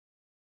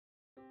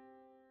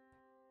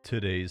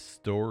Today's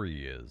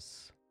story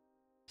is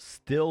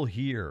Still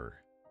Here,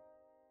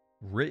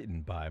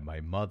 written by my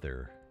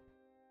mother.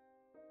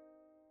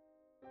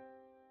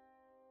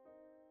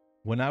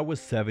 When I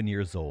was 7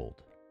 years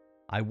old,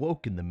 I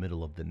woke in the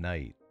middle of the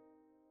night.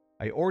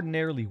 I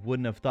ordinarily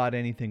wouldn't have thought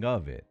anything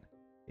of it.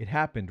 It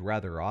happened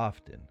rather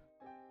often.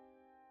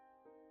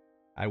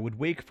 I would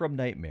wake from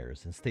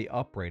nightmares and stay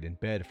upright in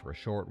bed for a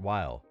short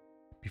while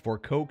before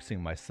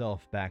coaxing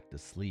myself back to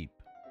sleep.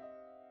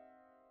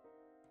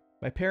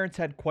 My parents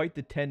had quite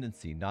the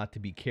tendency not to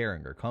be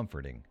caring or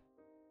comforting,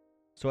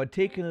 so I'd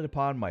taken it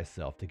upon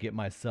myself to get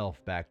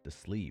myself back to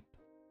sleep.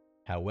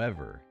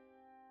 However,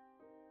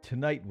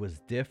 tonight was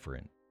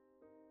different.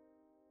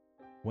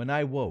 When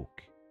I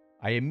woke,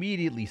 I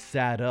immediately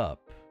sat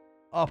up,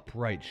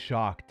 upright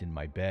shocked in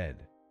my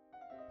bed,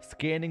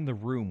 scanning the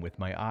room with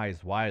my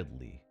eyes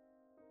wildly,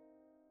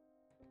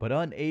 but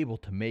unable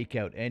to make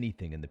out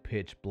anything in the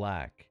pitch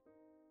black.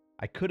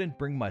 I couldn't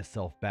bring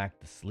myself back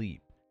to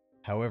sleep,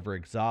 however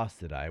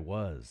exhausted I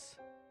was.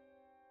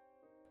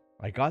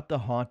 I got the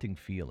haunting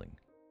feeling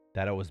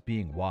that I was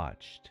being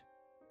watched.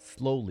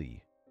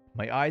 Slowly,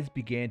 my eyes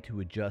began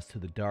to adjust to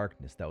the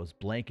darkness that was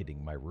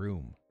blanketing my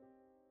room.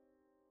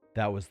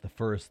 That was the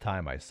first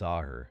time I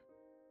saw her.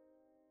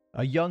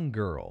 A young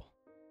girl,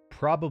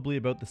 probably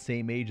about the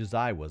same age as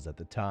I was at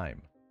the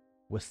time,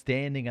 was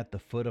standing at the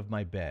foot of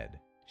my bed.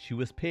 She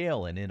was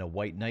pale and in a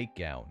white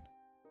nightgown,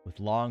 with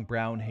long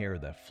brown hair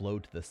that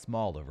flowed to the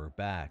small of her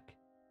back,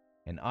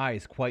 and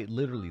eyes quite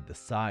literally the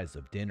size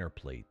of dinner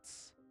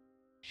plates.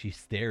 She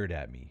stared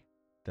at me.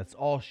 That's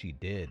all she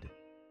did.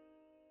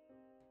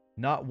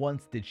 Not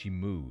once did she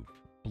move,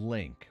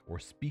 blink, or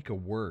speak a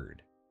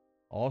word.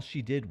 All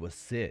she did was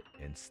sit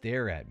and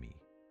stare at me.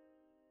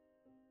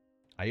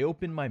 I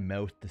opened my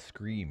mouth to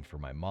scream for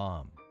my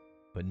mom,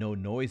 but no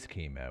noise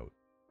came out,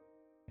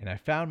 and I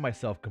found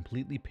myself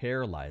completely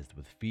paralyzed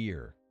with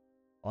fear,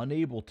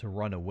 unable to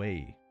run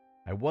away.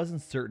 I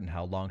wasn't certain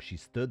how long she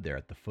stood there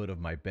at the foot of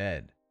my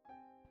bed,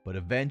 but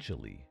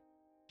eventually,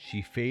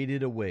 she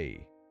faded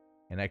away,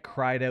 and I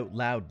cried out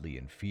loudly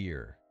in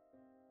fear.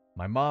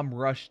 My mom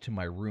rushed to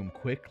my room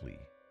quickly,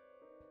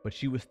 but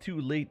she was too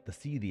late to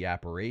see the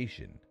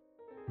apparition,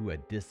 who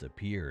had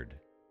disappeared.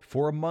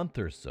 For a month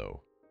or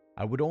so,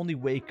 I would only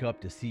wake up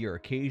to see her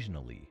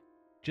occasionally,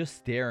 just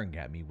staring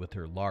at me with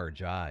her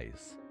large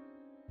eyes.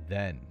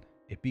 Then,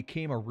 it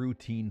became a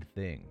routine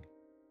thing.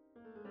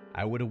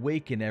 I would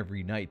awaken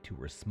every night to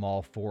her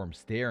small form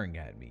staring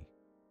at me,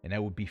 and I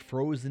would be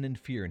frozen in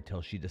fear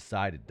until she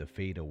decided to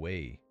fade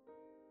away.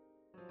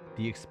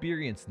 The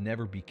experience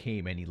never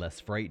became any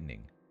less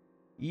frightening,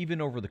 even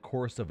over the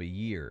course of a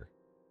year.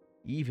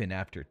 Even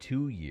after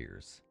 2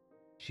 years,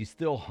 she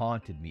still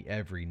haunted me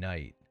every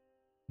night.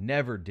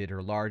 Never did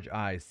her large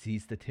eyes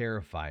cease to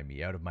terrify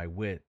me out of my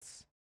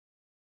wits.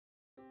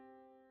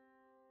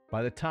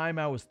 By the time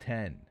I was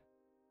 10,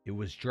 it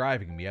was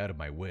driving me out of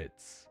my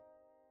wits.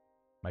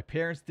 My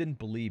parents didn't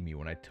believe me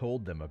when I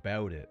told them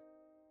about it,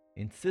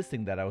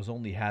 insisting that I was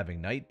only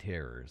having night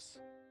terrors.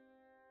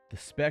 The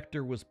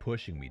specter was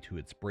pushing me to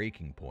its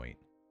breaking point.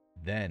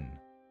 Then,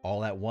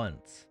 all at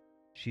once,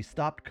 she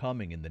stopped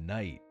coming in the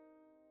night.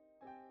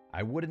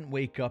 I wouldn't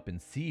wake up and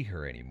see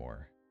her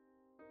anymore.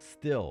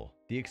 Still,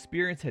 the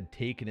experience had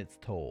taken its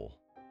toll.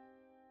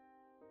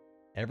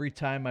 Every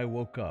time I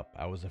woke up,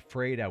 I was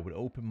afraid I would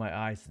open my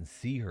eyes and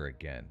see her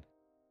again,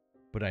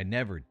 but I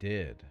never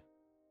did.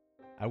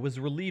 I was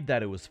relieved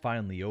that it was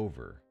finally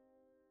over.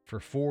 For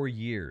 4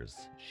 years,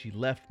 she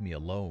left me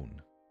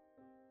alone.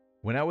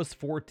 When I was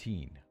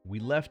 14, we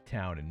left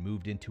town and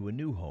moved into a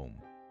new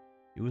home.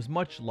 It was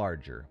much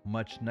larger,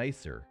 much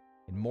nicer,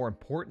 and more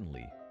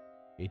importantly,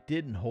 it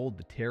didn't hold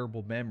the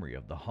terrible memory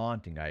of the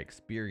haunting I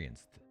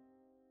experienced.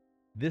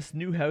 This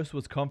new house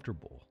was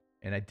comfortable,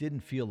 and I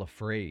didn't feel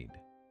afraid.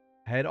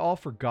 I had all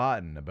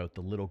forgotten about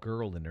the little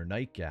girl in her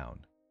nightgown.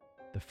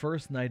 The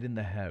first night in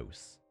the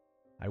house,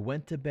 I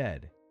went to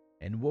bed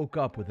and woke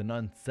up with an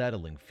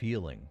unsettling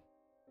feeling.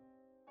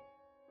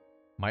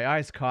 My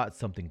eyes caught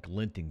something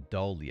glinting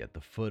dully at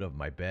the foot of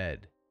my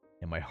bed,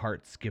 and my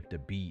heart skipped a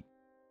beat.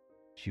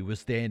 She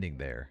was standing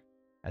there,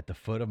 at the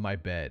foot of my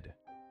bed,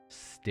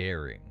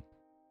 staring.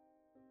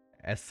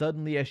 As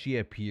suddenly as she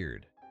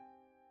appeared,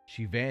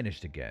 she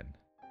vanished again,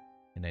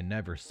 and I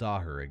never saw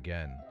her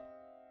again.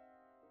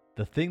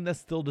 The thing that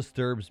still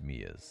disturbs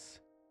me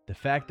is the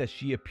fact that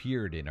she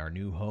appeared in our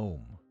new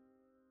home.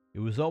 It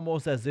was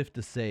almost as if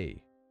to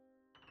say,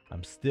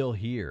 "I'm still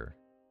here.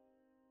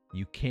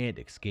 You can't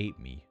escape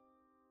me."